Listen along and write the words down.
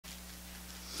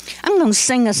going to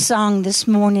sing a song this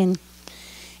morning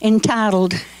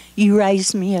entitled, You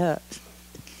Raise Me Up.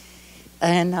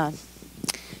 And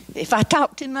if I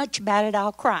talk too much about it,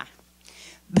 I'll cry.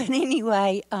 But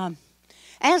anyway,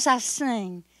 as I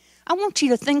sing, I want you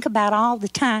to think about all the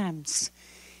times,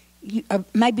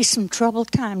 maybe some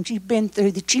troubled times you've been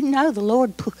through that you know the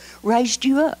Lord raised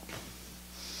you up.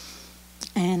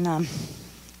 And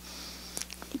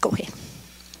go ahead.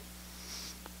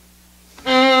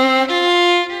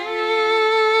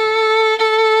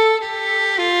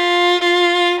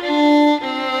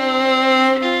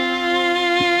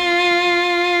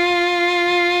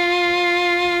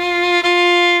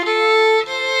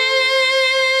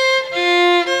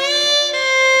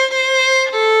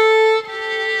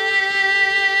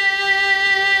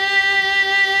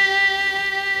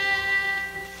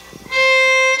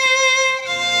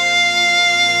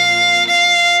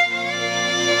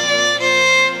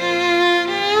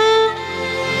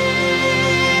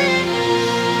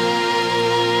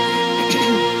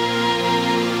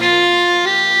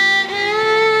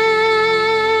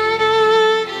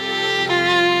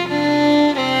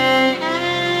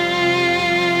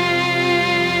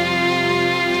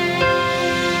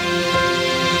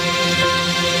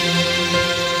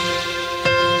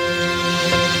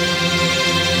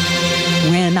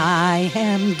 When I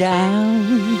am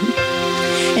down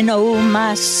and oh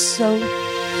my soul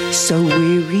so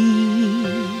weary,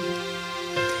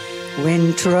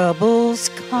 when troubles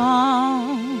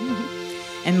come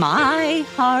and my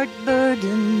heart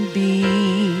burdened be,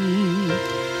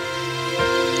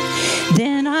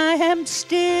 then I am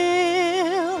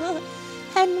still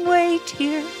and wait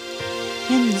here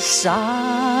in the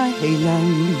silence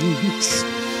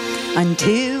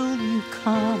until you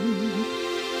come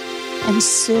and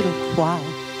sit a while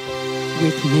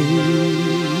with me.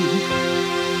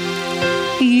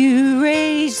 You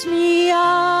raise me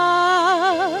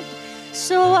up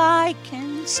so I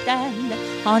can stand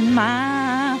on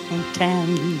mountains.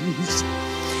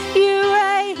 You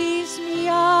raise me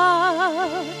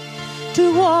up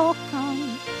to walk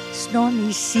on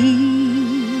stormy seas.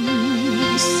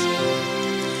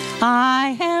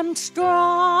 I am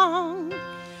strong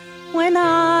when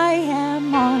I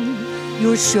am on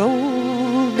your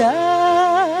shoulders.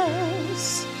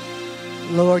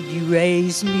 Lord, you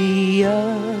raise me up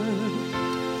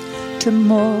to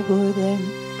more than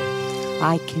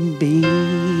I can be.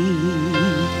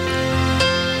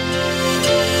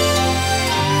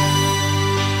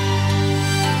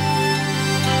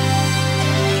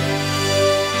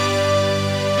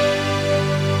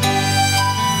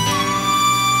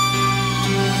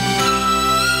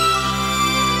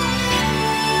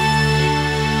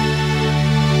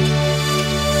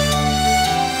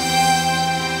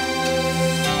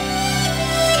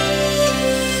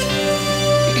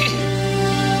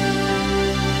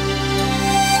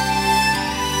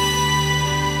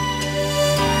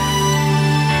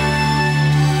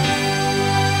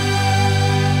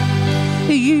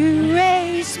 You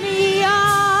raise me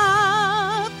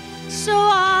up so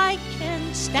I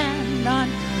can stand on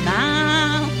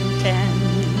mountains.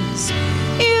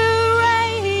 You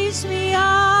raise me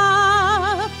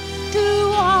up to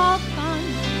walk on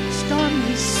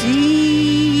stormy seas.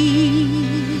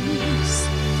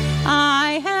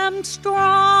 I am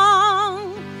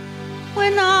strong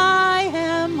when I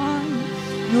am on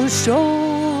your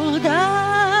shoulders.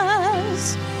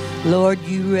 Lord,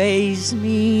 you raise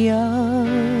me up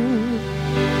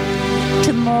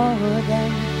to more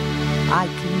than I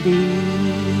can be.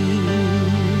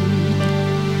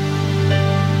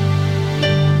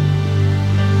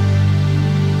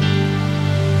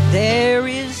 There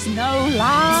is no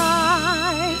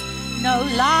life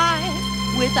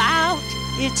without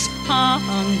its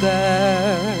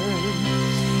hunger.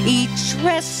 Each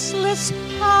restless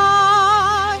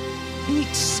heart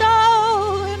beats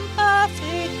so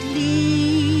imperfectly.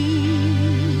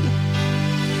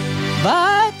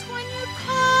 But when you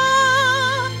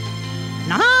come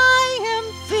and I am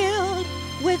filled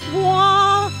with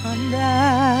wonder,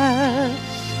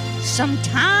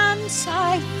 sometimes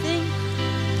I think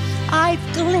I've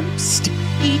glimpsed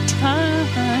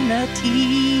eternity.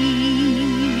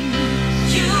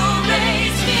 You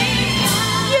raise me up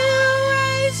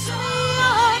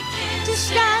to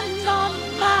stand on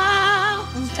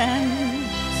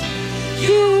mountains.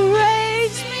 You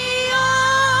raise me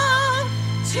up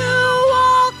to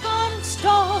walk on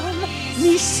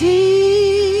stormy seas.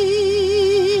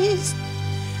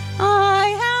 I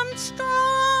am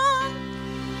strong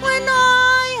when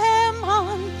I am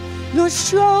on your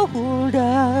shoulders.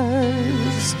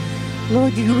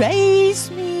 Lord, you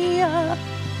raise me up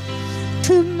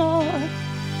to more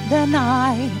than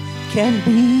I can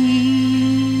be.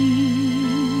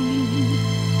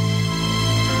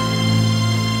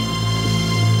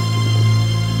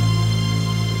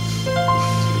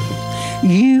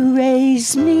 You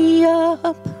raise me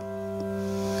up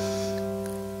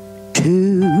to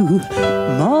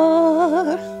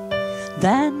more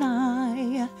than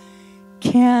I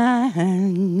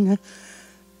can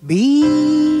be.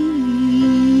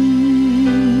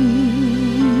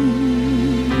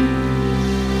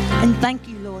 And thank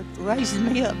you, Lord, for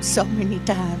raising me up so many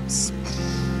times.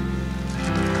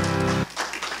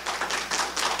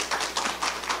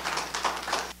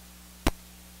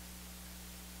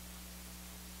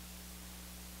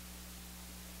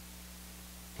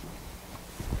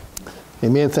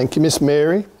 Amen. Thank you, Miss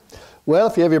Mary. Well,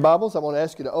 if you have your Bibles, I want to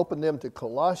ask you to open them to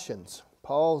Colossians.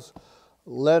 Paul's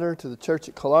letter to the church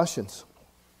at Colossians.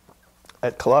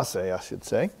 At Colossae, I should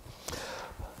say.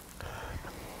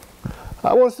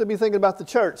 I want us to be thinking about the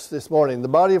church this morning, the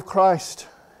body of Christ,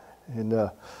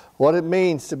 and what it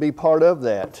means to be part of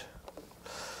that.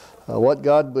 What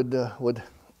God would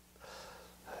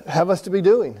have us to be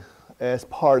doing as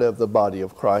part of the body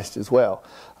of Christ as well.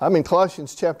 I'm in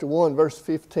Colossians chapter 1, verse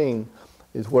 15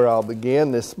 is where I'll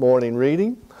begin this morning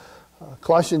reading.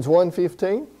 Colossians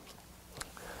 1:15.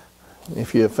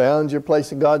 If you have found your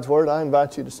place in God's Word, I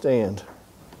invite you to stand.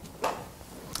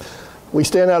 We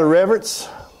stand out of reverence.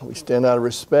 We stand out of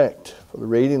respect for the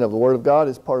reading of the Word of God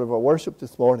as part of our worship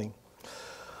this morning.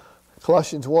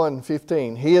 Colossians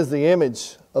 1:15. He is the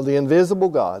image of the invisible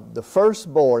God, the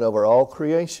firstborn over all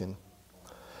creation.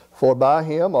 For by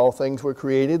Him all things were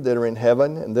created that are in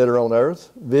heaven and that are on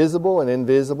earth, visible and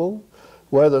invisible,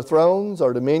 whether thrones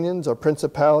or dominions or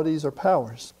principalities or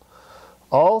powers.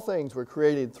 All things were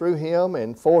created through Him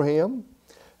and for Him,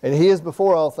 and He is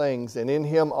before all things, and in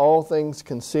Him all things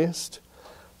consist.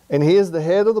 And He is the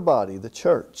head of the body, the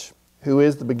church, who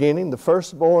is the beginning, the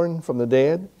firstborn from the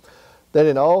dead, that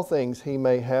in all things He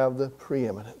may have the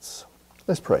preeminence.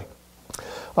 Let's pray.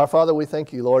 Our Father, we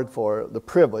thank you, Lord, for the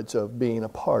privilege of being a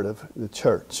part of the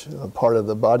church, a part of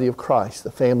the body of Christ,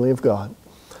 the family of God.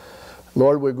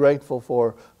 Lord, we're grateful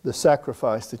for the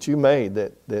sacrifice that you made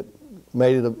that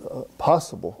made it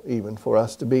possible even for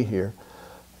us to be here.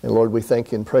 And Lord, we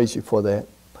thank you and praise you for that.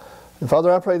 And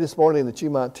Father, I pray this morning that you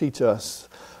might teach us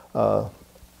part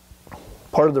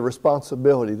of the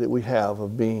responsibility that we have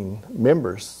of being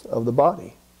members of the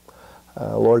body.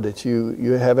 Lord, that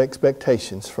you have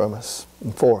expectations from us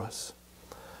and for us.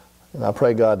 And I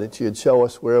pray, God, that you'd show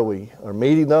us where we are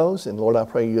meeting those. And Lord, I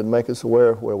pray you'd make us aware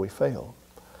of where we fail.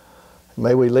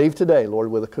 May we leave today,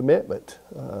 Lord, with a commitment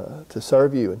to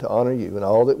serve you and to honor you in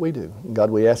all that we do. And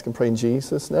God, we ask and pray in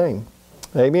Jesus' name.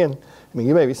 Amen.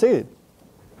 You may be seated.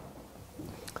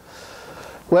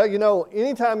 Well, you know,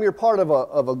 anytime you're part of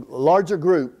a larger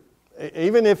group,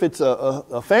 even if it's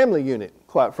a family unit,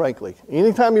 quite frankly,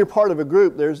 anytime you're part of a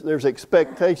group, there's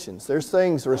expectations, there's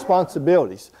things,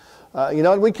 responsibilities. You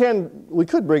know, we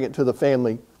could bring it to the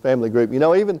family group. You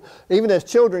know, even as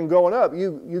children growing up,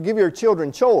 you give your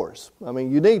children chores. I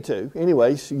mean, you need to.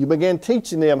 Anyways, you begin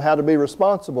teaching them how to be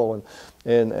responsible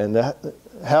and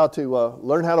how to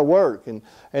learn how to work. And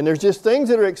there's just things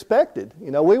that are expected.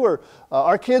 You know,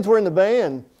 our kids were in the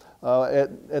band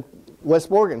at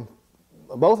West Morgan.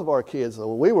 Both of our kids,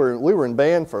 we were in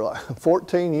band for like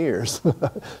 14 years.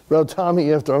 Brother Tommy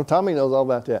knows all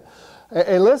about that.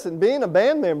 And listen, being a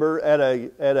band member at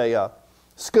a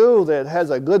school that has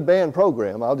a good band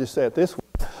program, I'll just say it this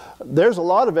way, there's a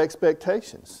lot of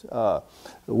expectations.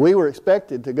 We were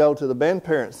expected to go to the band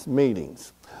parents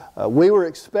meetings. We were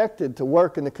expected to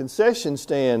work in the concession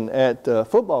stand at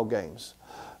football games.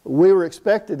 We were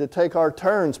expected to take our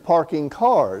turns parking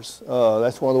cars.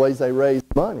 That's one of the ways they raise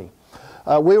money.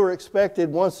 We were expected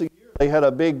once a year. They had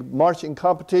a big marching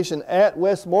competition at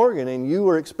West Morgan, and you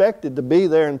were expected to be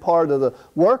there and part of the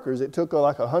workers. It took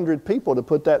like 100 people to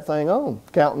put that thing on,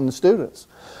 counting the students.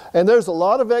 And there's a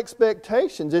lot of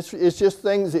expectations. It's just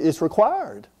things, it's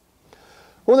required.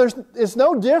 Well, it's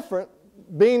no different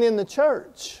being in the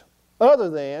church other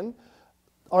than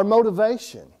our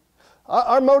motivation.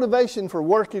 Our motivation for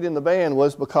working in the band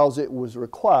was because it was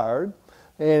required.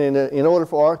 And in order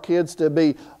for our kids to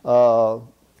be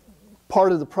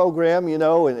part of the program, you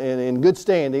know, and in good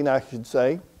standing, I should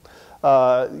say,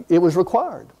 it was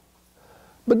required.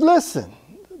 But listen,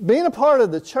 being a part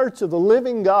of the church of the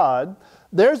living God,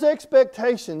 there's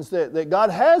expectations that God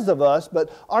has of us, but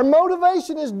our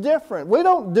motivation is different. We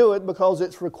don't do it because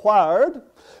it's required.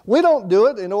 We don't do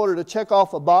it in order to check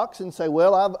off a box and say,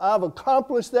 well, I've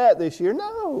accomplished that this year.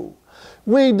 No.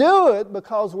 We do it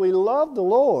because we love the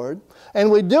Lord,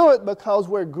 and we do it because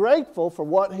we're grateful for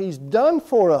what He's done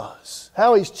for us,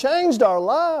 how He's changed our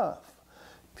life.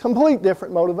 Complete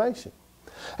different motivation.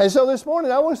 And so this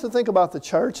morning I want us to think about the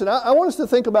church, and I want us to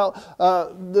think about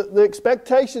the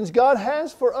expectations God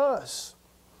has for us.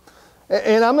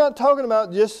 And I'm not talking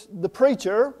about just the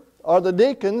preacher or the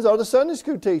deacons or the Sunday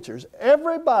school teachers.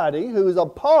 Everybody who is a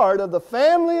part of the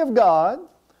family of God,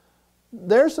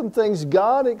 there's some things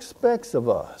God expects of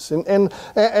us. And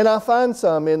I find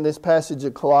some in this passage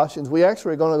of Colossians. We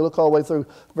actually are going to look all the way through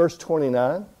verse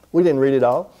 29. We didn't read it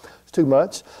all. It's too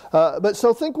much. But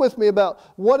so think with me about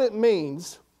what it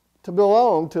means to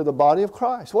belong to the body of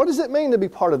Christ. What does it mean to be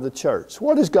part of the church?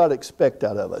 What does God expect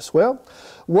out of us? Well,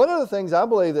 one of the things I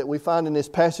believe that we find in this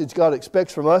passage God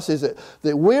expects from us is that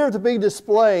we're to be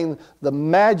displaying the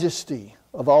majesty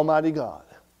of Almighty God.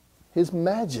 His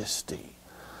majesty.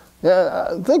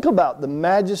 Now, think about the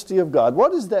majesty of God.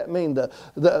 What does that mean,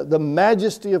 the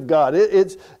majesty of God?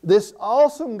 It's this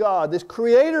awesome God, this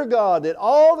Creator God, that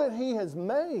all that He has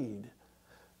made,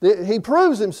 He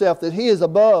proves Himself that He is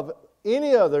above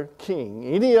any other king,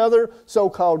 any other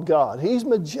so-called God. He's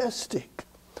majestic.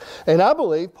 And I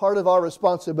believe part of our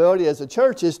responsibility as a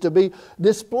church is to be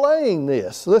displaying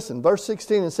this. Listen, verse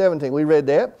 16 and 17, we read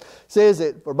that. It says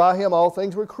that, for by Him all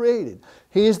things were created.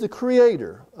 He is the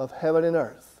Creator of heaven and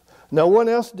earth. No one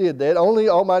else did that, only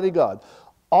Almighty God.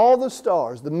 All the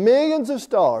stars, the millions of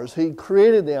stars, He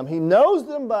created them. He knows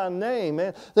them by name.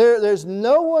 Man. There's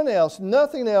no one else,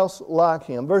 nothing else like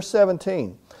Him. Verse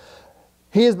 17,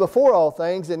 He is before all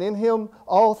things, and in Him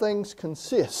all things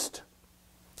consist.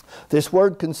 This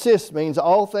word consist means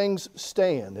all things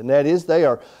stand, and that is they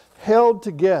are held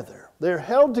together. They're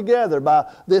held together by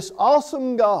this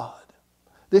awesome God,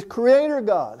 this Creator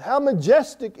God. How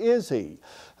majestic is He?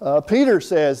 Peter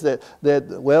says that,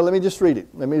 well, let me just read it.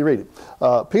 Let me read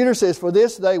it. Peter says, for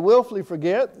this they willfully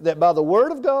forget that by the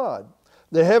word of God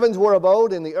the heavens were of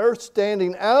old, and the earth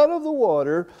standing out of the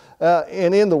water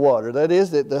and in the water. That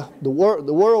is, that the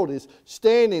world is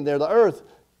standing there. The earth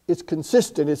is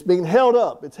consistent. It's being held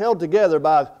up. It's held together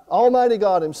by Almighty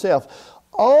God Himself.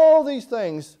 All these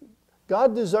things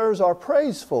God deserves our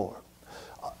praise for.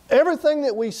 Everything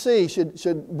that we see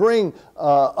should bring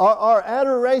our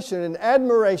adoration and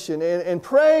admiration and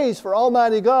praise for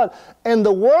Almighty God. And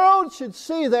the world should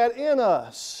see that in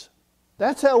us.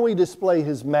 That's how we display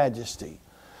His majesty.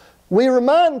 We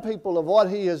remind people of what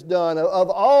He has done, of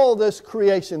all this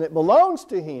creation that belongs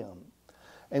to Him.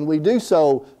 And we do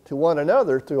so to one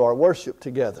another through our worship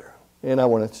together. And I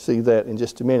want to see that in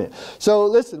just a minute. So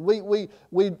listen,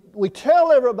 we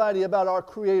tell everybody about our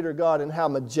Creator God and how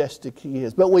majestic He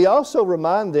is. But we also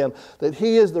remind them that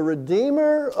He is the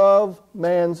Redeemer of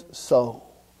man's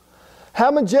soul.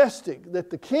 How majestic that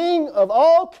the King of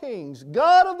all kings,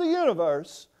 God of the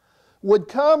universe, would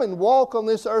come and walk on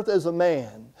this earth as a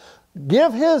man,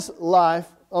 give His life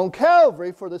on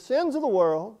Calvary for the sins of the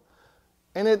world,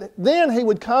 and then He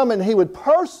would come and He would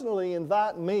personally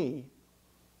invite me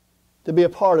to be a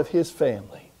part of His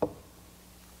family.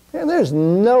 And there's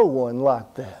no one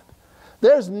like that.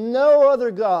 There's no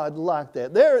other God like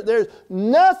that. There's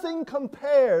nothing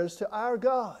compares to our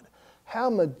God. How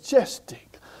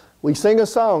majestic. We sing a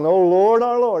song, "O Lord,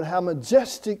 our Lord, how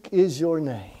majestic is your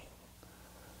name."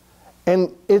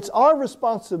 And it's our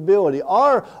responsibility,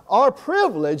 our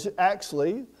privilege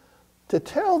actually, to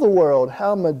tell the world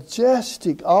how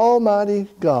majestic Almighty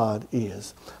God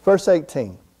is. Verse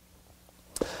 18.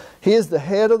 He is the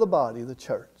head of the body, the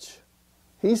church.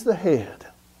 He's the head.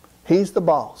 He's the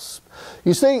boss.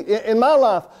 You see, in my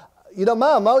life,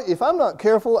 if I'm not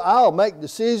careful, I'll make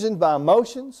decisions by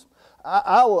emotions.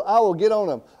 I will get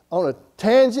on a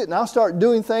tangent and I'll start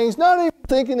doing things, not even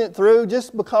thinking it through,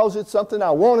 just because it's something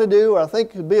I want to do or I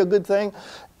think could be a good thing.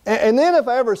 And then if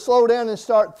I ever slow down and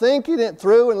start thinking it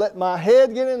through and let my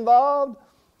head get involved,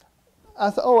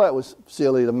 I thought, oh, that was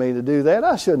silly of me to do that.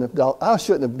 I shouldn't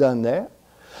have done that.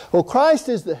 Well, Christ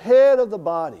is the head of the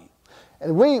body.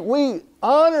 And we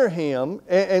honor Him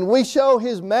and we show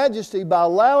His majesty by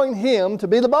allowing Him to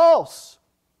be the boss.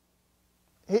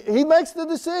 He makes the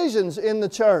decisions in the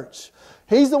church.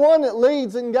 He's the one that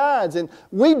leads and guides. And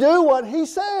we do what He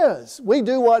says. We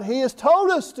do what He has told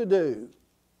us to do.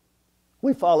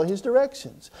 We follow His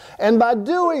directions. And by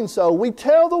doing so, we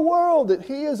tell the world that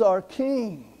He is our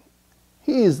King.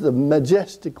 He is the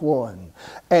majestic one.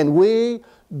 And we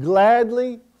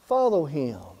gladly follow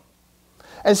Him.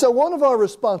 And so one of our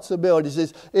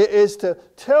responsibilities is to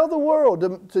tell the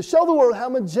world, to show the world how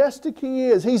majestic He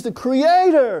is. He's the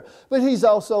Creator, but He's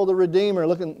also the Redeemer.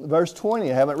 Look in verse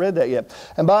 20. I haven't read that yet.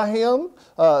 And by Him,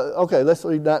 let's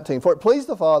read 19. For it pleased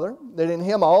the Father that in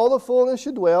Him all the fullness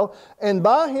should dwell, and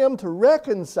by Him to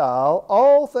reconcile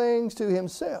all things to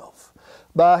Himself.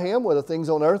 By Him, whether things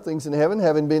on earth, things in heaven,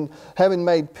 having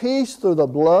made peace through the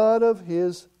blood of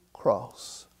His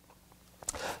cross.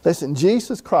 Listen,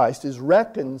 Jesus Christ is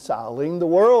reconciling the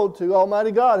world to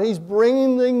Almighty God. He's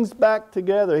bringing things back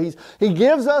together. He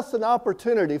gives us an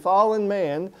opportunity, fallen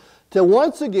man, to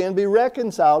once again be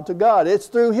reconciled to God. It's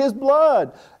through His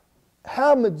blood.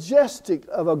 How majestic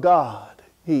of a God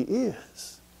He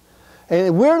is.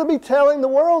 And we're to be telling the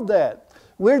world that.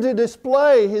 We're to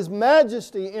display His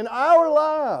majesty in our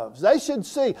lives. They should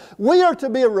see. We are to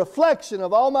be a reflection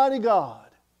of Almighty God.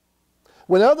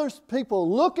 When other people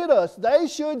look at us, they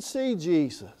should see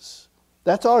Jesus.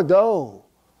 That's our goal.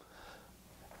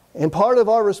 And part of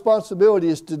our responsibility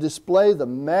is to display the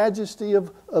majesty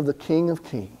of the King of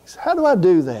Kings. How do I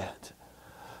do that?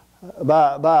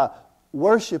 By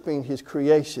worshiping His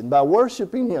creation. By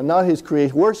worshiping Him, not His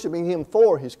creation, worshiping Him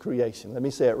for His creation. Let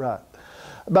me say it right.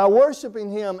 By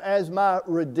worshiping Him as my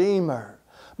Redeemer.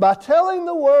 By telling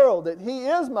the world that He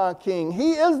is my King,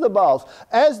 He is the boss.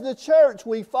 As the church,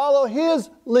 we follow His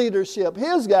leadership,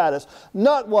 His guidance.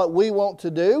 Not what we want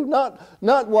to do, not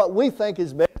what we think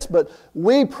is best, but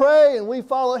we pray and we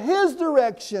follow His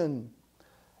direction.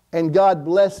 And God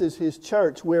blesses His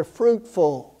church. We're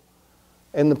fruitful.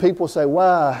 And the people say,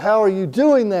 wow, how are you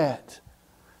doing that?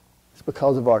 It's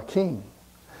because of our King.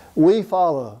 We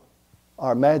follow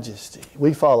our majesty.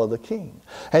 We follow the King.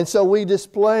 And so we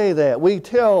display that. We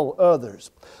tell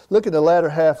others. Look at the latter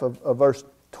half of verse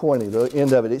 20, the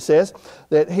end of it. It says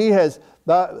that He has,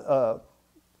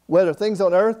 whether things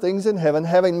on earth, things in heaven,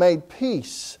 having made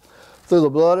peace through the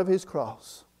blood of His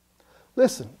cross.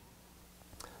 Listen,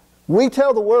 we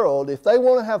tell the world if they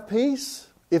want to have peace,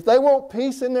 if they want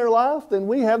peace in their life, then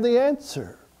we have the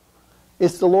answer.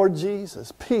 It's the Lord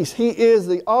Jesus. Peace. He is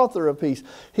the author of peace.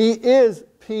 He is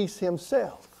peace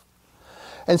Himself.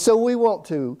 And so we want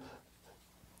to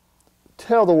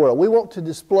tell the world. We want to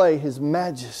display His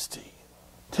majesty.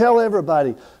 Tell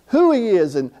everybody who He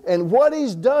is and what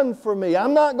He's done for me.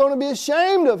 I'm not going to be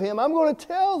ashamed of Him. I'm going to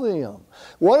tell them.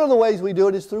 One of the ways we do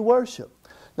it is through worship.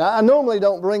 Now, I normally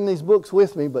don't bring these books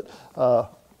with me, but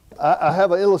I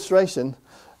have an illustration,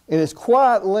 and it's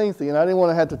quite lengthy, and I didn't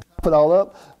want to have to type it all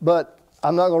up, but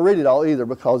I'm not going to read it all either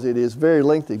because it is very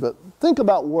lengthy. But think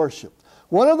about worship.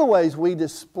 One of the ways we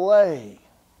display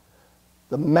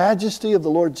the majesty of the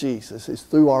Lord Jesus is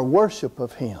through our worship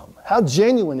of Him. How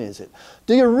genuine is it?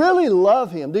 Do you really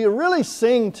love Him? Do you really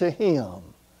sing to Him?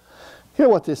 Hear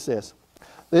what this says.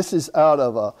 This is out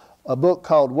of a book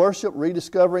called Worship,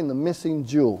 Rediscovering the Missing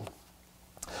Jewel.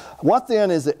 What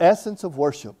then is the essence of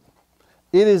worship?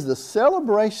 It is the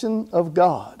celebration of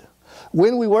God.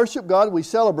 When we worship God, we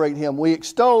celebrate Him, we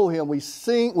extol Him, we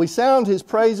sing, we sound His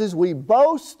praises, we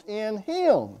boast in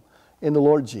Him, in the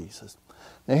Lord Jesus.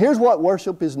 Now here's what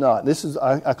worship is not.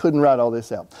 I couldn't write all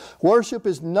this out. Worship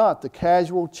is not the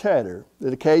casual chatter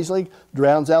that occasionally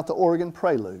drowns out the organ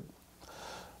prelude.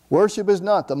 Worship is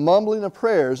not the mumbling of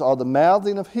prayers or the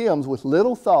mouthing of hymns with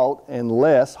little thought and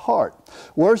less heart.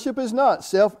 Worship is not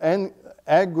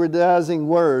self-aggrandizing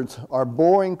words or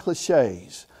boring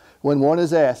cliches when one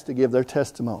is asked to give their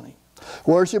testimony.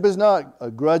 Worship is not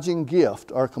a grudging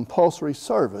gift or compulsory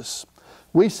service.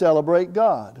 We celebrate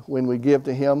God when we give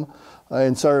to Him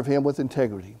and serve Him with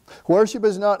integrity. Worship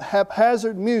is not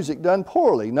haphazard music done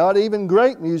poorly, not even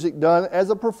great music done as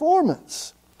a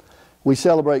performance. We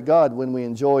celebrate God when we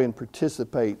enjoy and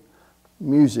participate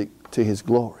music to His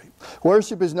glory.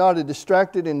 Worship is not a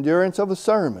distracted endurance of a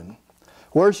sermon.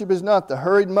 Worship is not the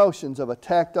hurried motions of a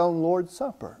tacked-on Lord's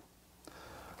Supper.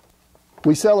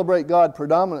 We celebrate God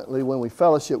predominantly when we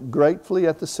fellowship gratefully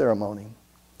at the ceremony.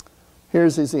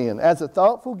 Here's His end. As a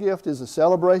thoughtful gift is a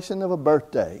celebration of a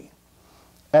birthday.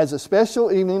 As a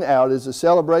special evening out is a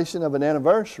celebration of an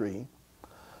anniversary.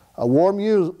 A warm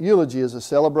eulogy is a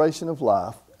celebration of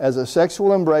life. As a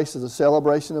sexual embrace is a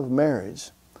celebration of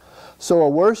marriage. So a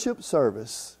worship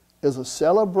service is a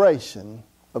celebration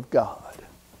of God.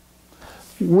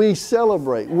 We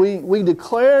celebrate, we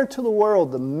declare to the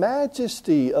world the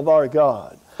majesty of our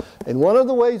God. And one of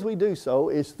the ways we do so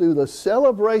is through the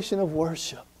celebration of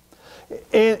worship.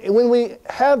 And when we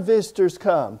have visitors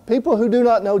come, people who do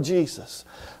not know Jesus,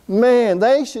 man,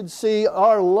 they should see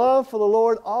our love for the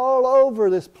Lord all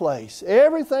over this place.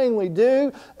 Everything we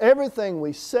do, everything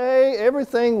we say,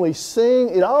 everything we sing,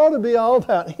 it ought to be all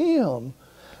about Him.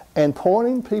 and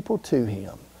pointing people to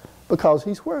Him because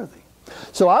He's worthy.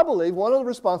 So I believe one of the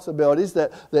responsibilities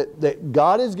that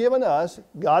God has given us,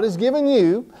 God has given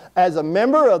you as a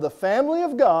member of the family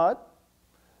of God,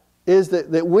 is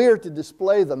that we are to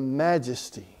display the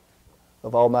majesty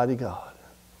of Almighty God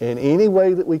in any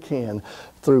way that we can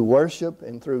through worship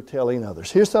and through telling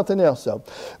others. Here's something else though.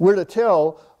 We're to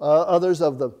tell others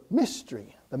of the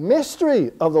mystery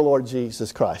of the Lord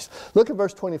Jesus Christ. Look at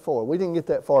verse 24. We didn't get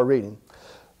that far reading.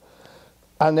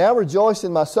 I now rejoice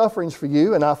in my sufferings for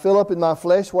you, and I fill up in my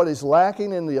flesh what is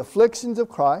lacking in the afflictions of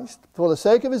Christ for the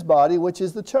sake of His body, which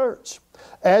is the church,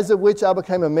 as of which I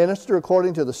became a minister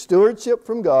according to the stewardship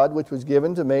from God, which was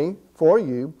given to me for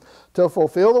you, to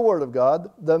fulfill the word of God,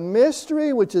 the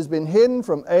mystery which has been hidden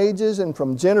from ages and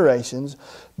from generations,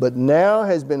 but now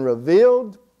has been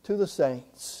revealed to the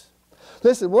saints.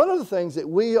 Listen, one of the things that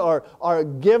we are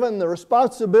given the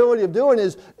responsibility of doing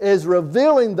is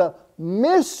revealing the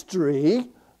mystery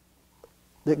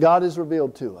that God has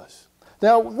revealed to us.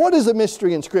 Now, what is a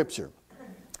mystery in Scripture?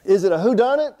 Is it a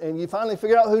whodunit and you finally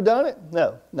figure out who done it?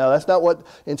 No, that's not what...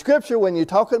 In Scripture, when you're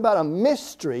talking about a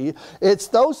mystery, it's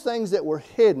those things that were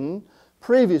hidden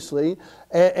previously,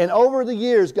 and over the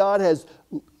years, God has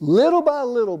little by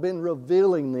little been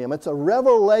revealing them. It's a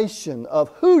revelation of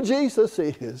who Jesus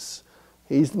is.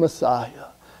 He's the Messiah.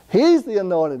 He's the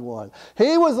Anointed One.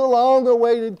 He was the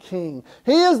long-awaited King.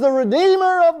 He is the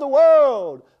Redeemer of the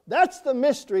world. That's the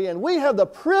mystery, and we have the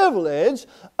privilege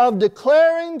of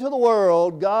declaring to the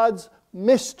world God's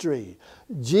mystery.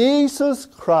 Jesus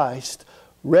Christ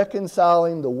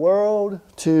reconciling the world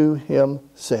to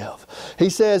Himself. He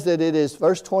says that it is,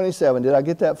 verse 27, did I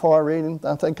get that far reading?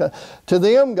 I think to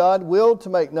them God willed to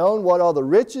make known what are the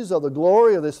riches of the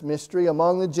glory of this mystery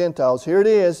among the Gentiles. Here it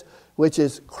is, which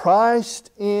is Christ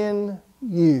in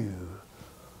you,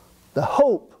 the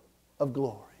hope of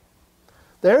glory.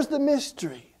 There's the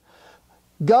mystery.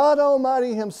 God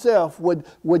Almighty Himself would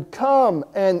come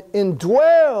and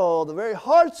indwell the very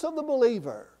hearts of the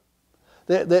believer.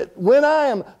 That when I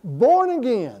am born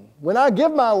again, when I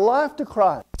give my life to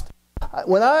Christ,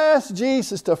 when I ask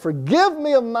Jesus to forgive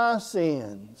me of my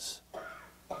sins,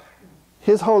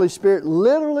 His Holy Spirit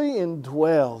literally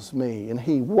indwells me, and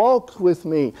He walks with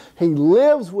me. He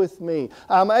lives with me.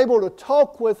 I'm able to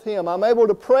talk with Him. I'm able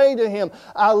to pray to Him.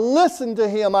 I listen to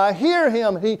Him. I hear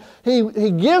Him.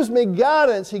 He gives me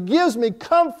guidance. He gives me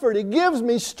comfort. He gives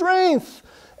me strength.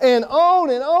 And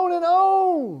on and on and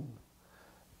on.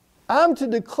 I'm to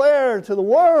declare to the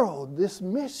world this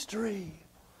mystery.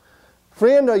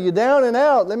 Friend, are you down and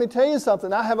out? Let me tell you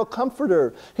something. I have a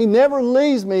comforter. He never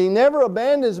leaves me. He never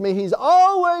abandons me. He's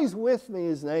always with me.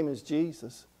 His name is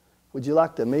Jesus. Would you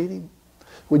like to meet Him?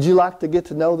 Would you like to get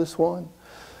to know this one?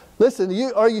 Listen,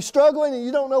 are you struggling and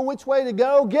you don't know which way to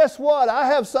go? Guess what? I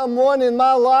have someone in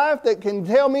my life that can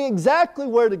tell me exactly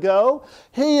where to go.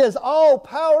 He is all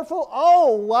powerful,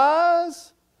 all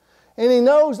wise, and He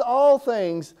knows all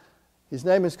things. His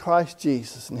name is Christ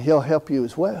Jesus, and He'll help you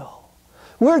as well.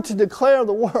 We're to declare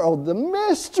the world the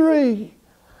mystery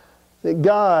that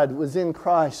God was in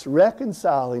Christ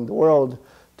reconciling the world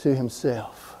to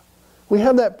Himself. We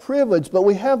have that privilege, but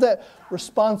we have that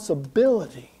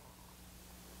responsibility.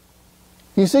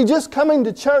 You see, just coming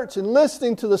to church and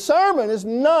listening to the sermon is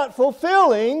not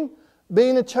fulfilling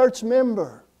being a church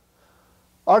member.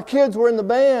 Our kids were in the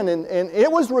band, and it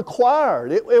was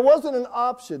required. It wasn't an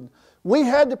option. We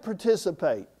had to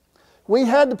participate. We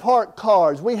had to park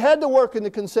cars. We had to work in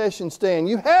the concession stand.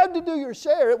 You had to do your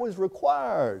share. It was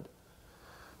required.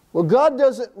 Well, God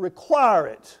doesn't require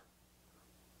it.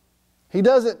 He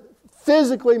doesn't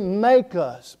physically make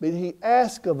us, but He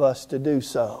asks of us to do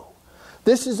so.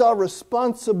 This is our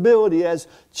responsibility as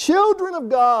children of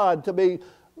God to be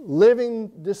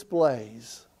living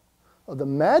displays of the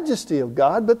majesty of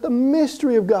God, but the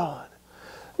mystery of God.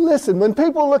 Listen, when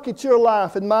people look at your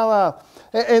life and my life,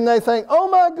 and they think, oh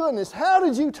my goodness, how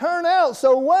did you turn out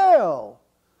so well?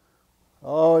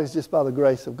 Oh, it's just by the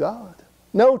grace of God.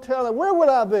 No telling, where would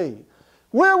I be?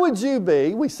 Where would you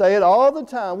be? We say it all the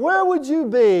time. Where would you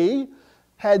be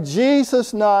had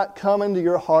Jesus not come into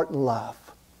your heart and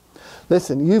life?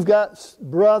 Listen, you've got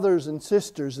brothers and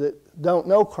sisters that don't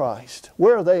know Christ.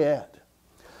 Where are they at?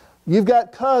 You've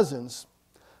got cousins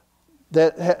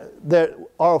that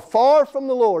are far from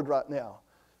the Lord right now.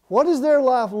 What does their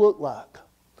life look like?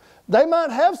 They might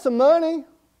have some money,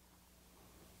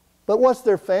 but what's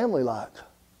their family like?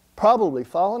 Probably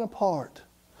falling apart.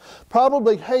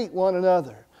 Probably hate one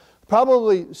another.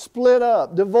 Probably split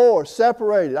up, divorced,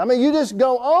 separated. I mean, you just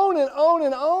go on and on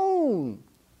and on.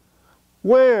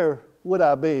 Where would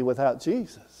I be without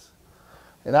Jesus?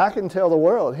 And I can tell the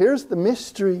world, here's the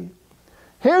mystery.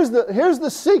 Here's the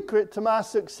secret to my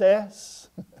success.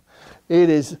 It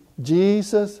is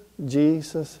Jesus,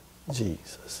 Jesus,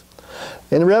 Jesus.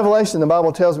 In Revelation, the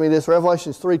Bible tells me this,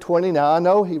 Revelation 3:20. Now, I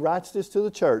know he writes this to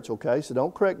the church, okay, so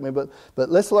don't correct me, but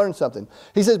let's learn something.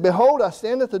 He says, "Behold, I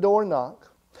stand at the door and knock.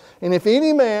 And if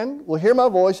any man will hear my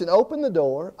voice and open the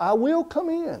door, I will come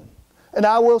in, and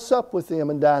I will sup with them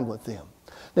and dine with them."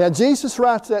 Now, Jesus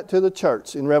writes that to the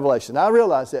church in Revelation. I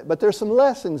realize that, but there's some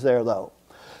lessons there, though.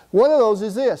 One of those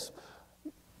is this.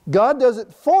 God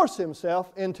doesn't force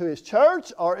himself into his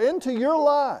church or into your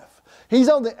life. He's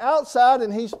on the outside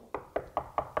and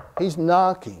he's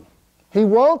knocking. He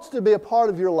wants to be a part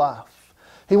of your life.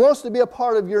 He wants to be a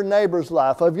part of your neighbor's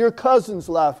life, of your cousin's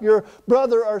life, your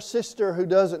brother or sister who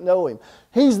doesn't know him.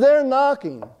 He's there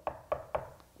knocking,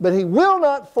 but he will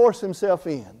not force himself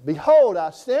in. "Behold, I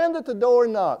stand at the door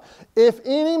and knock. If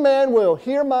any man will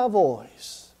hear my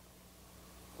voice."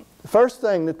 The first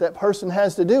thing that person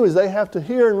has to do is they have to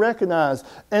hear and recognize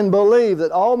and believe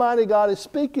that Almighty God is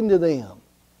speaking to them.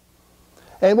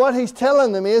 And what he's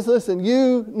telling them is, listen,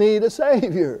 you need a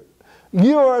Savior.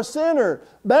 You are a sinner,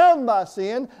 bound by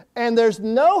sin, and there's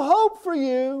no hope for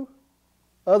you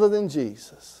other than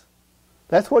Jesus.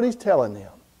 That's what he's telling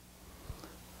them.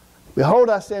 "Behold,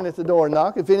 I stand at the door and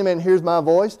knock. If any man hears my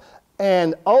voice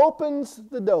and opens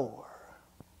the door."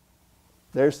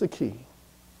 There's the key.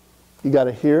 You got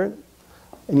to hear it,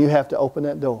 and you have to open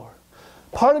that door.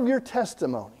 Part of your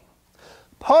testimony,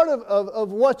 part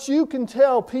of what you can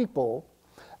tell people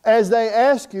as they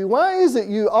ask you, why is it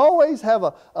you always have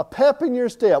a pep in your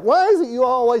step? Why is it you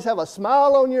always have a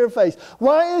smile on your face?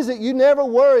 Why is it you never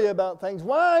worry about things?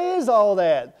 Why is all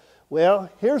that? Well,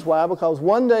 here's why. Because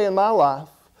one day in my life,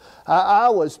 I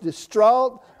was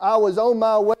distraught. I was on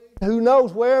my way, who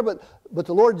knows where, but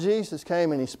the Lord Jesus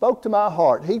came and He spoke to my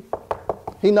heart.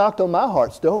 He knocked on my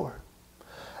heart's door.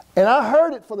 And I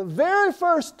heard it for the very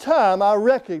first time. I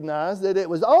recognized that it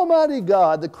was Almighty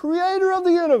God, the Creator of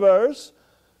the universe,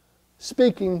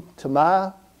 speaking to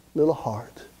my little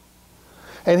heart.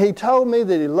 And He told me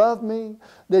that He loved me,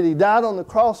 that He died on the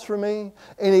cross for me,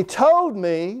 and He told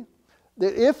me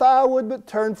that if I would but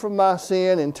turn from my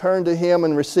sin and turn to Him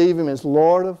and receive Him as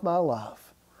Lord of my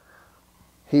life,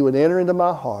 He would enter into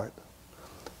my heart.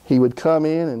 He would come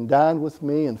in and dine with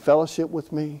me and fellowship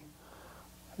with me,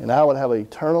 and I would have an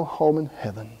eternal home in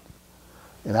heaven.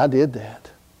 And I did that.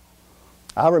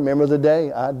 I remember the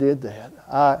day I did that.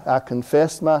 I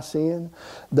confessed my sin.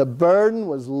 The burden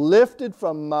was lifted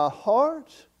from my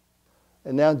heart,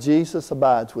 and now Jesus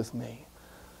abides with me.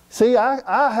 See,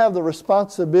 I have the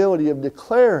responsibility of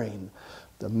declaring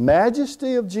the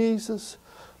majesty of Jesus,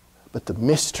 but the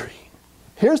mystery.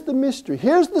 Here's the mystery.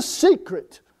 Here's the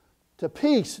secret to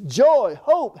peace, joy,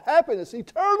 hope, happiness,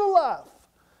 eternal life.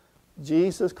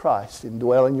 Jesus Christ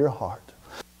indwelling your heart.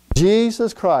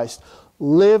 Jesus Christ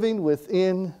living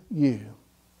within you.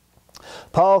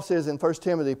 Paul says in 1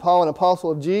 Timothy, Paul, an apostle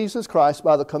of Jesus Christ,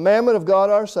 by the commandment of God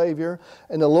our Savior,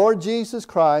 and the Lord Jesus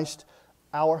Christ,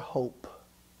 our hope.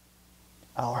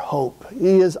 Our hope.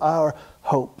 He is our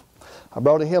hope. I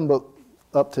brought a hymn book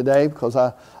up today because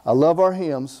I love our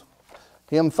hymns.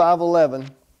 Hymn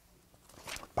 511.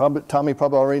 Tommy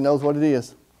probably already knows what it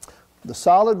is. The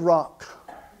solid rock.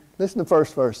 Listen to the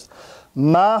first verse.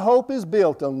 My hope is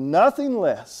built on nothing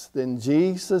less than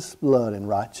Jesus' blood and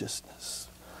righteousness.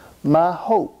 My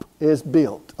hope is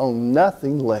built on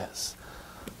nothing less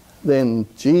than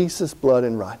Jesus' blood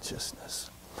and righteousness.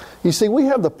 You see, we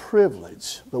have the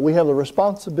privilege, but we have the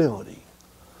responsibility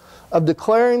of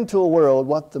declaring to a world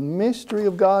what the mystery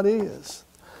of God is.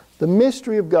 The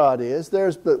mystery of God is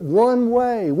there's but one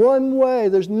way, one way.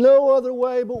 There's no other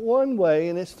way but one way,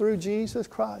 and it's through Jesus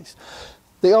Christ.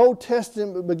 The Old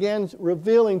Testament began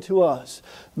revealing to us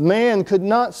man could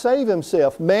not save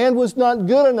himself. Man was not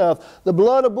good enough. The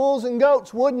blood of bulls and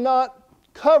goats would not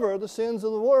cover the sins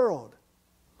of the world.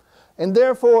 And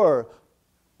therefore,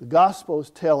 the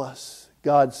Gospels tell us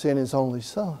God sent His only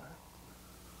Son,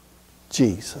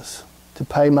 Jesus, to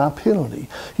pay my penalty.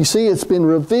 You see, it's been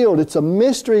revealed. It's a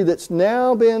mystery that's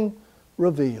now been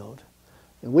revealed.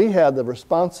 And we have the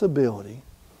responsibility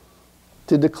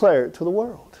to declare it to the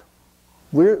world.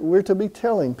 We're to be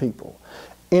telling people.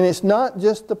 And it's not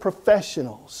just the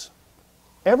professionals.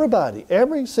 Everybody,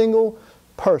 every single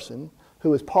person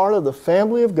who is part of the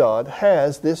family of God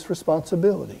has this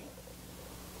responsibility.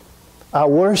 I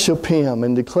worship Him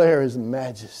and declare His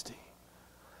majesty.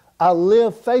 I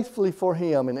live faithfully for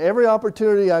Him, and every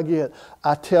opportunity I get,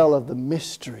 I tell of the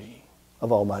mystery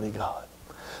of Almighty God.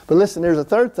 But listen, there's a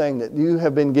third thing that you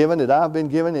have been given, that I've been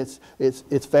given.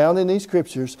 It's found in these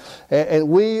Scriptures, and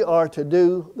we are to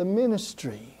do the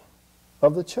ministry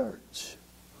of the church.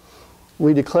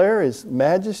 We declare His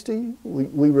majesty.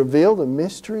 We reveal the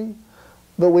mystery.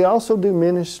 But we also do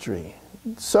ministry,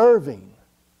 serving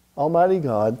Almighty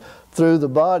God through the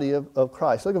body of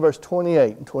Christ. Look at verse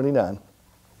 28 and 29.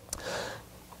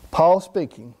 Paul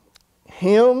speaking,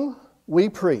 Him we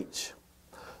preach,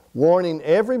 warning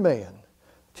every man,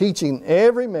 teaching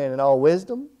every man in all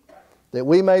wisdom, that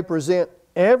we may present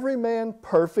every man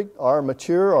perfect or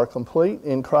mature or complete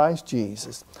in Christ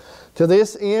Jesus. To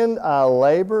this end I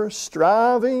labor,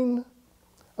 striving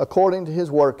according to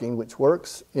His working, which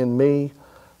works in me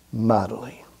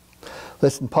mightily.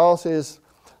 Listen, Paul says,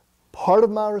 part of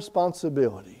my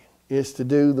responsibility is to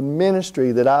do the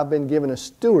ministry that I've been given a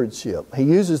stewardship. He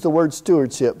uses the word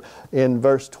stewardship in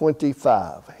verse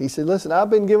 25. He said, listen, I've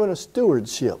been given a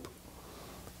stewardship.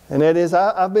 And that is,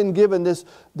 I've been given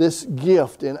this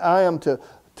gift, and I am to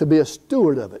be a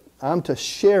steward of it. I'm to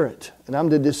share it, and I'm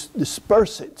to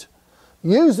disperse it,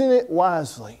 using it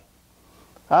wisely.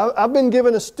 I've been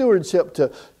given a stewardship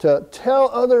to tell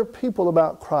other people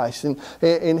about Christ.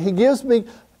 And He gives me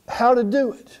how to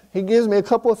do it. He gives me a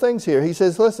couple of things here. He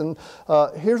says, listen,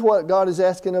 here's what God is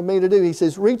asking of me to do. He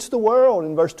says, reach the world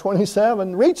in verse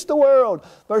 27. Reach the world.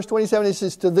 Verse 27, He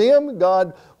says, to them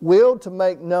God willed to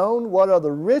make known what are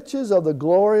the riches of the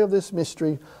glory of this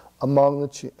mystery among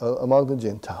the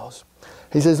Gentiles.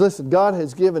 He says, listen, God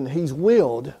has given, He's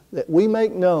willed that we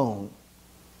make known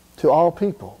to all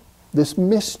people this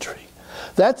mystery.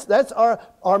 That's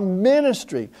our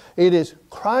ministry. It is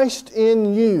Christ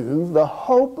in you, the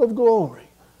hope of glory.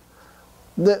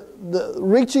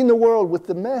 Reaching the world with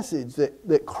the message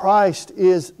that Christ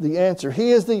is the answer.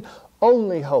 He is the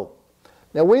only hope.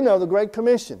 Now we know the Great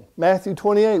Commission, Matthew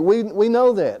 28. We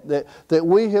know that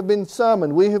we have been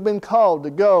summoned, we have been called to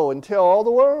go and tell all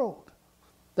the world.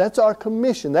 That's our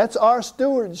commission. That's our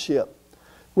stewardship.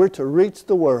 We're to reach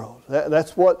the world.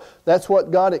 That's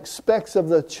what God expects of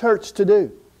the church to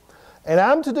do. And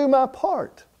I'm to do my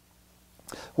part.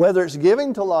 Whether it's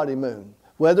giving to Lottie Moon,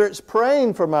 whether it's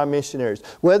praying for my missionaries,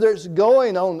 whether it's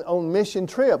going on mission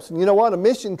trips. And you know what? A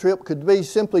mission trip could be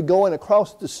simply going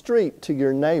across the street to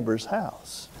your neighbor's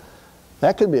house.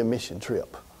 That could be a mission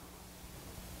trip.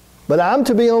 But I'm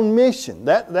to be on mission.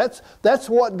 That's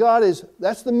what God is.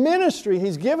 That's the ministry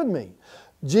He's given me.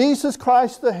 Jesus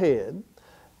Christ the head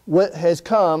has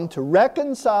come to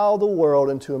reconcile the world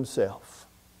unto Himself.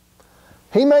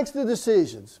 He makes the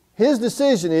decisions. His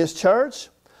decision is, church,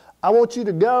 I want you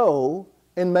to go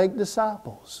and make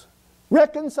disciples.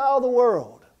 Reconcile the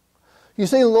world. You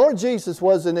see, the Lord Jesus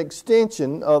was an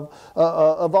extension of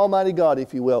Almighty God,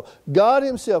 if you will. God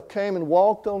Himself came and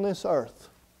walked on this earth.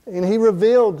 And He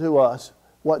revealed to us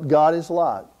what God is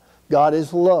like. God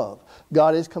is love.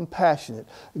 God is compassionate.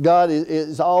 God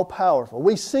is all-powerful.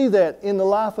 We see that in the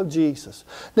life of Jesus.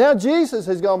 Now Jesus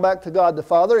has gone back to God the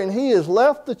Father, and He has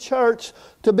left the church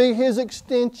to be His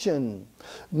extension.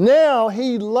 Now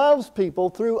He loves people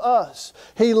through us.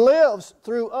 He lives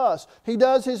through us. He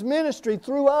does His ministry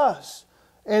through us.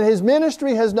 And His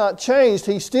ministry has not changed.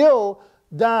 He still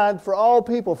died for all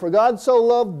people. For God so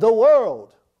loved the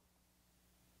world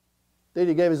that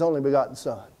He gave His only begotten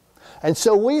Son. And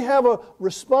so we have a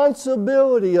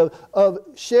responsibility of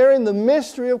sharing the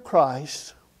mystery of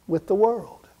Christ with the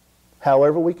world.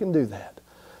 However we can do that.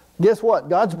 Guess what?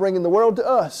 God's bringing the world to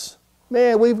us.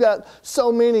 Man, we've got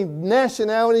so many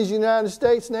nationalities in the United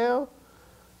States now.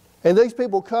 And these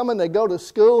people come and they go to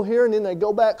school here and then they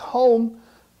go back home.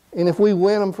 And if we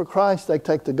win them for Christ, they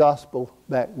take the gospel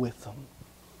back with them.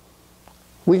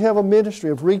 We have a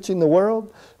ministry of reaching the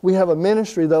world. We have a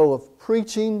ministry, though, of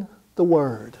preaching the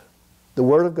Word. The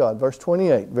Word of God. Verse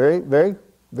 28, very, very,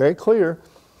 very clear.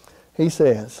 He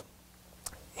says,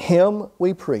 Him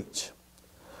we preach.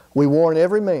 We warn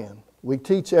every man. We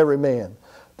teach every man,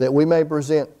 that we may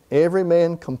present every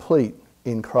man complete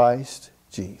in Christ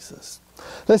Jesus.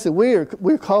 Listen, we're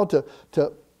called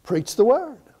to preach the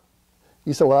Word.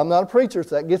 You say, well, I'm not a preacher,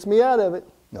 so that gets me out of it.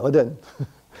 No, it doesn't.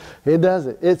 It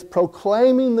doesn't. It's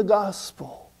proclaiming the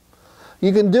gospel.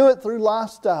 You can do it through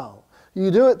lifestyle. You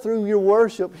do it through your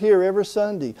worship here every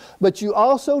Sunday. But you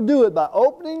also do it by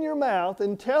opening your mouth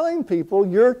and telling people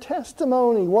your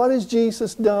testimony. What has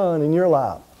Jesus done in your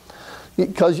life?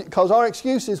 Because our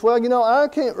excuse is, well, you know, I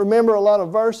can't remember a lot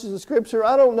of verses of Scripture.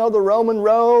 I don't know the Roman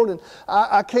road, and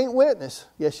I can't witness.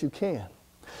 Yes, you can.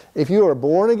 If you are a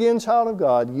born-again child of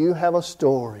God, you have a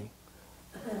story.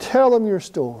 Tell them your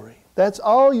story. That's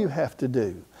all you have to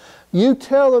do. You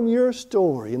tell them your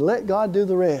story and let God do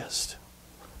the rest.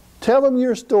 Tell them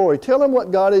your story. Tell them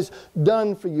what God has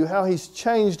done for you, how He's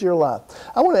changed your life.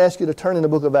 I want to ask you to turn in the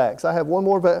book of Acts. I have one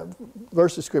more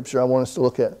verse of Scripture I want us to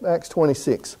look at. Acts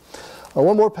 26.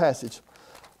 One more passage.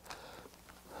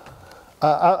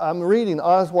 I'm reading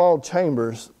Oswald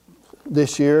Chambers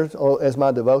this year as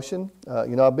my devotion.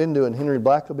 I've been doing Henry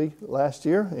Blackaby last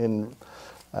year, and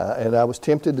I was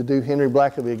tempted to do Henry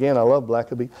Blackaby again. I love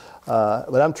Blackaby.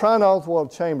 But I'm trying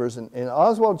Oswald Chambers, and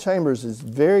Oswald Chambers is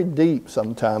very deep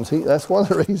sometimes. That's one of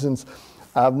the reasons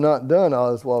I've not done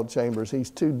Oswald Chambers. He's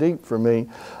too deep for me.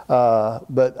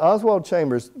 But Oswald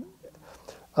Chambers,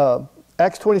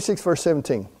 Acts 26, verse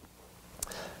 17.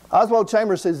 Oswald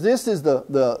Chambers says, this is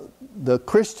the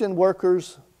Christian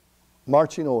workers'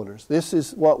 marching orders. This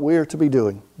is what we're to be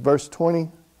doing. Verse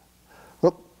 17.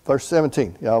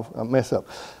 Yeah, I'll mess up.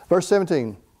 Verse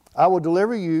 17. I will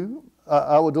deliver you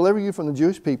from the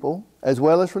Jewish people as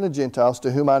well as from the Gentiles,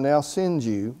 to whom I now send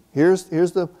you. Here's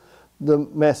the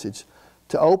message.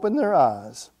 To open their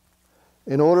eyes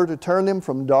in order to turn them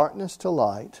from darkness to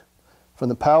light, from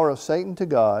the power of Satan to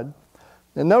God.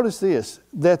 And notice this,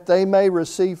 that they may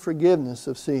receive forgiveness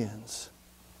of sins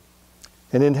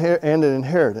and an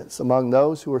inheritance among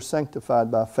those who are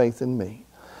sanctified by faith in me.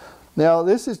 Now,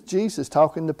 this is Jesus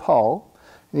talking to Paul,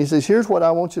 and he says, here's what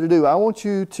I want you to do. I want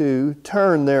you to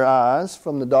turn their eyes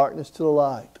from the darkness to the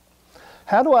light.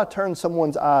 How do I turn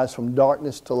someone's eyes from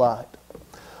darkness to light?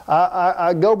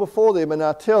 I go before them and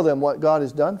I tell them what God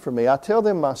has done for me. I tell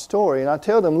them my story, and I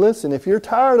tell them, listen, if you're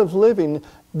tired of living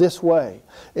this way,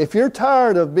 if you're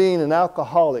tired of being an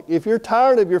alcoholic, if you're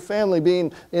tired of your family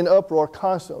being in uproar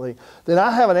constantly, then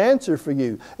I have an answer for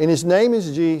you, and His name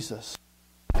is Jesus.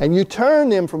 And you turn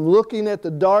them from looking at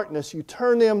the darkness, you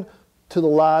turn them to the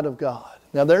light of God.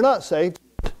 Now, they're not saved.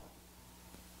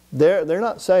 They're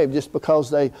not saved just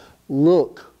because they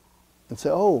look and say,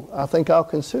 oh, I think I'll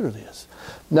consider this.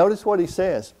 Notice what he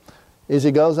says as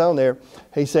he goes on there.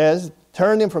 He says,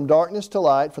 turn them from darkness to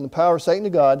light, from the power of Satan to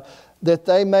God, that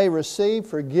they may receive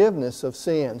forgiveness of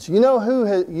sins. You know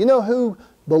who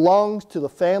belongs to the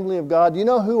family of God? You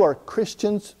know who are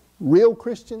Christians, real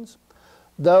Christians?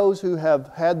 Those who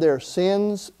have had their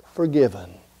sins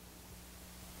forgiven,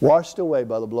 washed away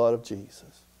by the blood of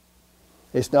Jesus.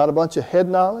 It's not a bunch of head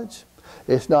knowledge.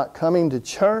 It's not coming to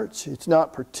church. It's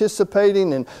not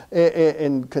participating in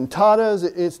cantatas.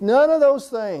 It's none of those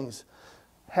things.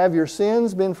 Have your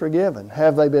sins been forgiven?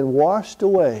 Have they been washed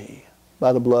away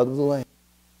by the blood of the Lamb?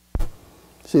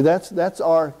 See, that's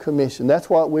our commission. That's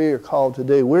what we are called to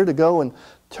do. We're to go and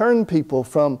turn people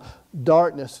from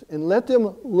darkness and let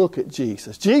them look at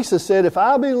Jesus. Jesus said, if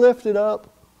I be lifted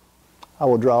up, I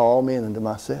will draw all men unto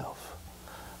myself.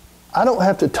 I don't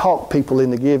have to talk people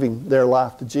into giving their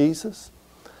life to Jesus.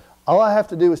 All I have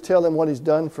to do is tell them what He's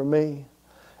done for me.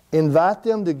 Invite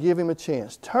them to give Him a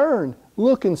chance. Turn,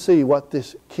 look and see what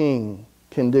this King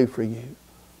can do for you.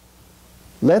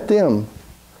 Let them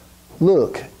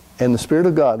look, and the Spirit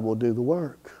of God will do the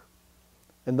work.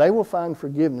 And they will find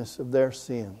forgiveness of their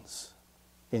sins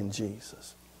in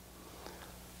Jesus.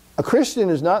 A Christian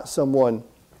is not someone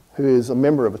who is a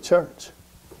member of a church.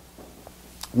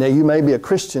 Now, you may be a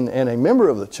Christian and a member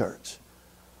of the church,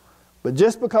 but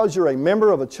just because you're a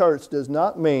member of a church does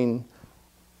not mean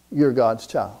you're God's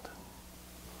child.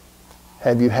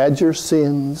 Have you had your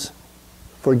sins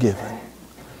forgiven?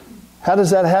 How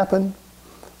does that happen?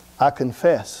 I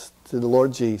confess to the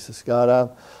Lord Jesus,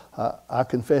 God, I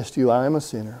confess to you I am a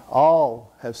sinner.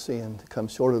 All have sinned, come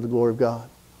short of the glory of God.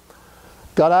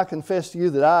 God, I confess to you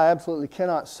that I absolutely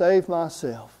cannot save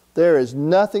myself. There is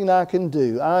nothing I can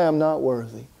do. I am not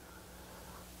worthy.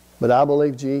 But I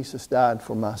believe Jesus died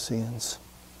for my sins.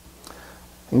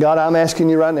 And God, I'm asking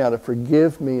you right now to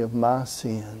forgive me of my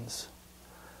sins.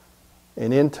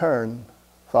 And in turn,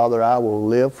 Father, I will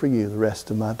live for you the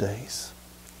rest of my days.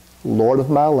 Lord of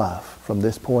my life from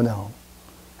this point on.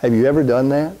 Have you ever done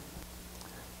that?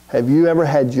 Have you ever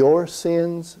had your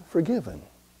sins forgiven?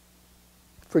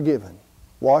 Forgiven.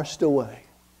 Washed away.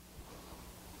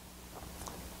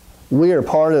 We are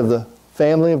part of the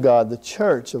family of God, the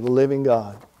church of the living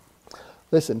God.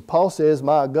 Listen, Paul says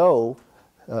my goal,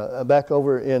 back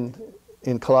over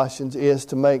in Colossians, is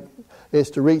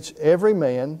to reach every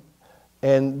man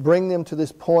and bring them to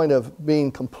this point of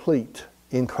being complete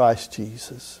in Christ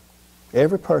Jesus.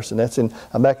 Every person.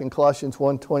 I'm back in Colossians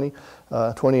 1:20,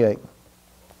 28.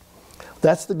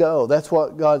 That's the goal. That's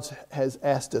what God has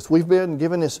asked us. We've been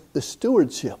given this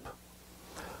stewardship,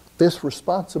 this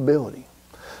responsibility.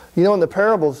 You know, in the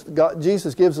parables,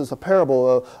 Jesus gives us a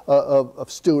parable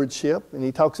of stewardship, and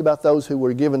He talks about those who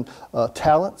were given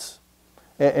talents,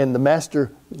 and the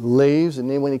master leaves, and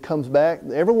then when he comes back,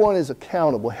 everyone is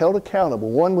accountable, held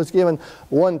accountable. One was given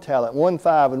 1 talent, 1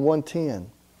 5, and 1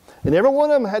 10. And every one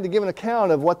of them had to give an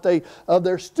account of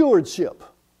their stewardship.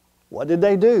 What did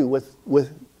they do with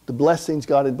the blessings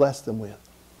God had blessed them with?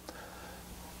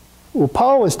 Well,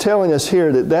 Paul is telling us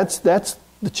here that that's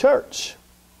the church.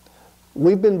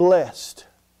 We've been blessed.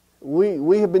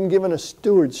 We have been given a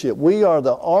stewardship. We are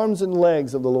the arms and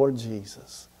legs of the Lord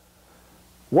Jesus.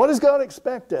 What does God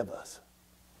expect of us?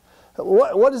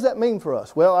 What does that mean for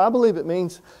us? Well, I believe it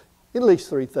means at least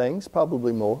three things,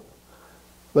 probably more.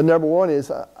 But number one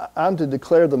is I'm to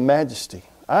declare the majesty.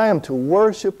 I am to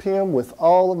worship Him with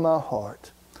all of my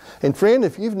heart. And friend,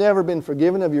 if you've never been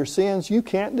forgiven of your sins, you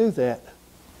can't do that.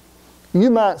 You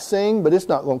might sing, but it's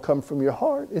not going to come from your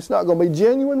heart. It's not going to be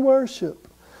genuine worship.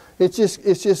 It's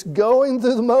just going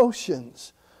through the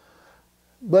motions.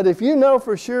 But if you know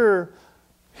for sure,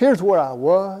 here's where I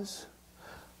was,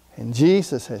 and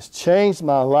Jesus has changed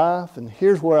my life, and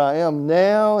here's where I am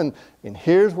now, and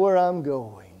here's where I'm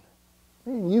going,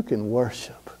 man, you can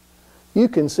worship. You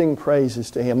can sing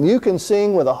praises to Him. You can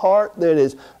sing with a heart that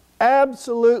is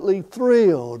absolutely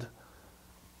thrilled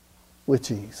with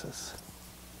Jesus.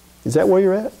 Is that where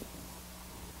you're at?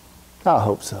 I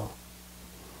hope so.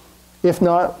 If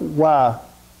not, why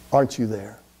aren't you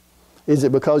there? Is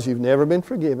it because you've never been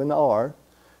forgiven, or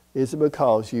is it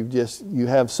because you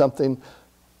have something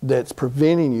that's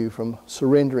preventing you from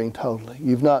surrendering totally?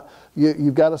 You've got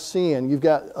a sin, you've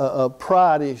got a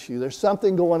pride issue. There's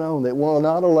something going on that will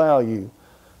not allow you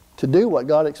to do what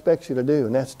God expects you to do,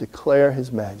 and that's declare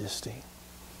His majesty.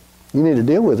 You need to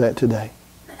deal with that today.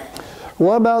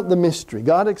 What about the mystery?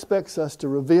 God expects us to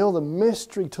reveal the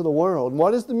mystery to the world.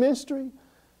 What is the mystery?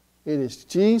 It is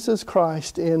Jesus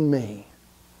Christ in me,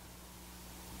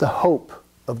 the hope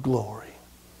of glory.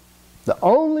 The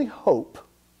only hope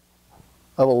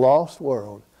of a lost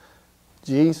world,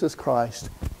 Jesus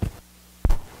Christ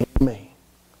in me.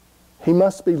 He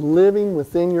must be living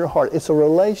within your heart. It's a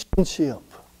relationship.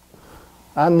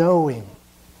 I know Him.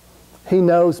 He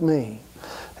knows me.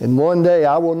 And one day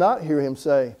I will not hear Him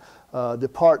say,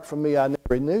 depart from me, I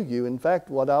never knew you. In fact,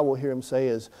 what I will hear Him say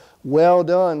is, well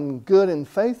done, good and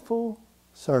faithful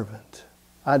servant.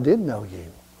 I did know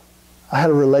you. I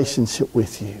had a relationship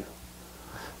with you.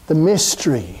 The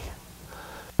mystery.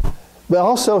 But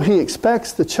also He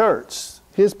expects the church,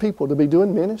 His people, to be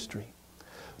doing ministry.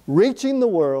 Reaching the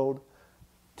world,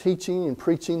 teaching and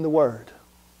preaching the Word.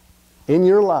 In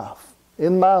your life,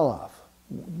 in my life.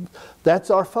 That's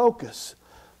our focus.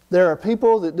 There are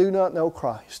people that do not know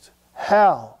Christ.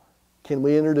 How can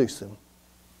we introduce them?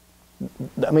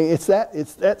 I mean, it's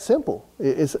that simple.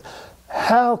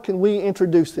 How can we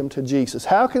introduce them to Jesus?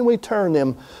 How can we turn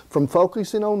them from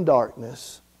focusing on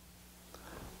darkness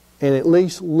and at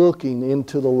least looking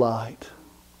into the light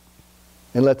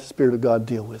and let the Spirit of God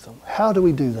deal with them? How do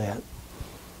we do that?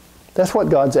 That's what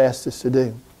God's asked us to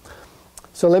do.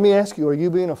 So let me ask you, are you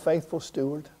being a faithful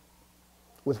steward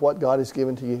with what God has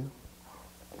given to you?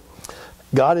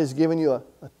 God has given you a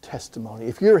testimony.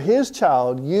 If you're His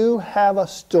child, you have a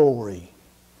story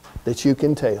that you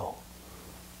can tell.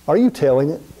 Are you telling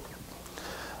it?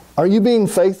 Are you being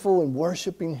faithful in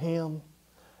worshiping Him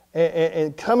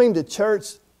and coming to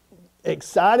church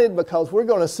excited because we're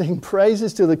going to sing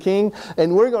praises to the King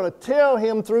and we're going to tell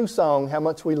Him through song how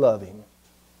much we love Him?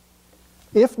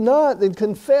 If not, then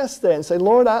confess that and say,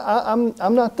 Lord,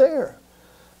 I'm not there.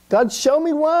 God, show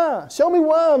me why. Show me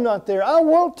why I'm not there. I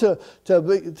want to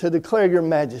declare Your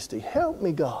majesty. Help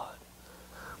me, God.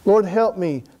 Lord, help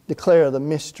me declare the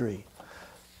mystery.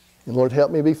 And Lord, help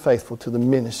me be faithful to the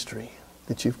ministry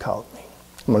that You've called me.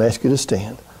 I'm going to ask you to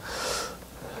stand.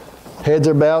 Heads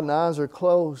are bowed and eyes are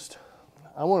closed.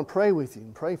 I want to pray with you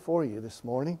and pray for you this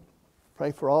morning.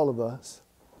 Pray for all of us.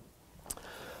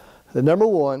 The number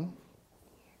one,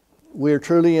 we're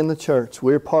truly in the church.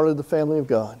 We're part of the family of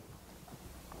God.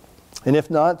 And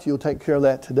if not, you'll take care of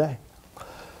that today.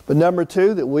 But number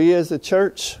two, that we as a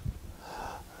church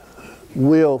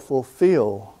will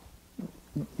fulfill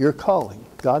Your calling,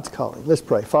 God's calling. Let's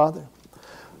pray. Father,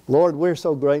 Lord, we're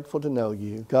so grateful to know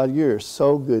You. God, You're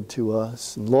so good to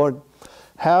us. And Lord,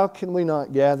 how can we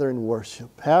not gather and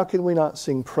worship? How can we not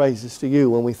sing praises to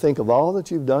You when we think of all that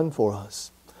You've done for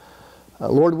us?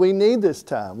 Lord, we need this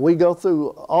time. We go through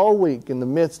all week in the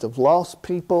midst of lost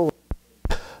people,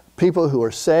 people who are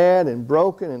sad and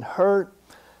broken and hurt.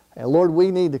 And Lord,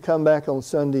 we need to come back on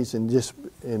Sundays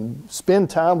and spend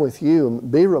time with You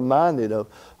and be reminded of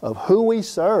who we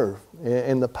serve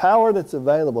and the power that's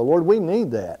available. Lord, we need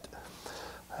that.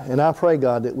 And I pray,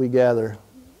 God, that we gather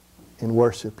and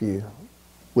worship You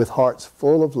with hearts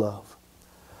full of love.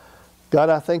 God,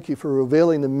 I thank You for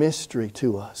revealing the mystery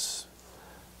to us.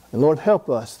 And Lord, help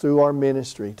us through our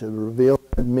ministry to reveal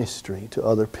that mystery to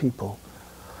other people.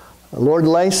 Lord,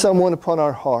 lay someone upon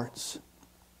our hearts.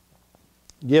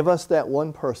 Give us that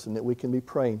one person that we can be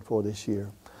praying for this year.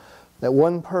 That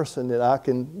one person that I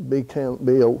can be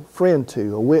a friend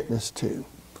to, a witness to.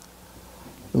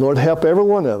 And Lord, help every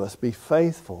one of us be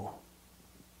faithful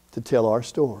to tell our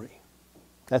story.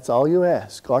 That's all you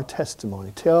ask, our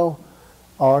testimony. Tell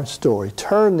our story.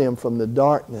 Turn them from the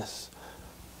darkness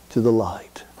to the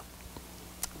light.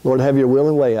 Lord, have your will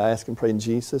and way, I ask and pray in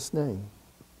Jesus' name.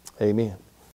 Amen.